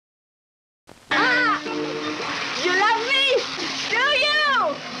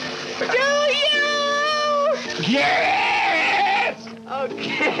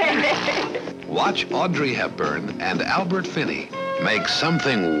Watch Audrey Hepburn and Albert Finney make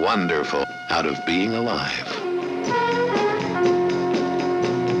something wonderful out of being alive.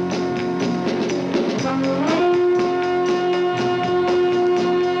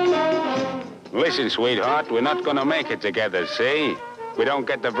 Listen, sweetheart, we're not gonna make it together, see? We don't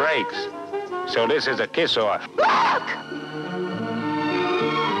get the breaks. So this is a kiss-off. Look!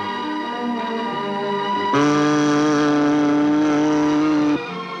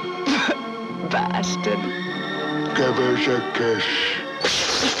 Bastard. Give us a kiss.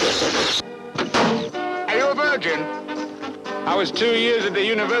 Are you a virgin? I was 2 years at the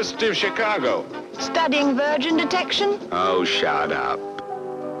University of Chicago. Studying virgin detection? Oh, shut up.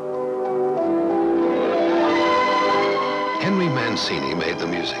 Henry Mancini made the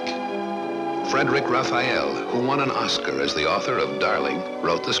music. Frederick Raphael, who won an Oscar as the author of Darling,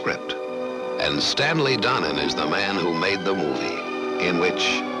 wrote the script. And Stanley Donen is the man who made the movie, in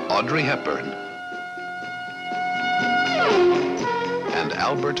which Audrey Hepburn and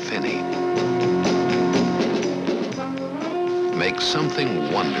Albert Finney make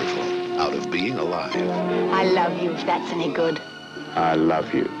something wonderful out of being alive. I love you, if that's any good. I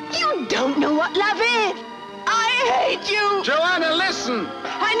love you. You don't know what love is! I hate you! Joanna, listen!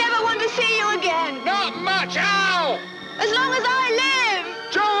 I never want to see you again! Not much! Ow! As long as I live!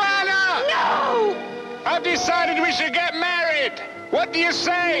 Joanna! No! I've decided we should get married! What do you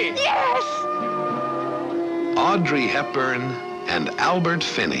say? Yes! Audrey Hepburn and Albert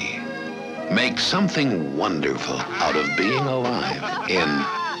Finney make something wonderful out of being alive in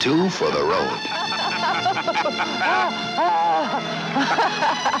Two for the Road.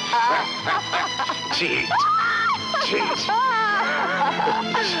 Cheat. Cheat. Cheat.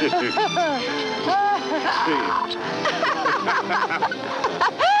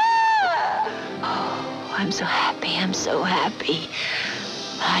 Oh, I'm so happy. I'm so happy.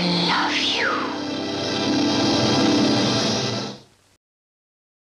 I love you.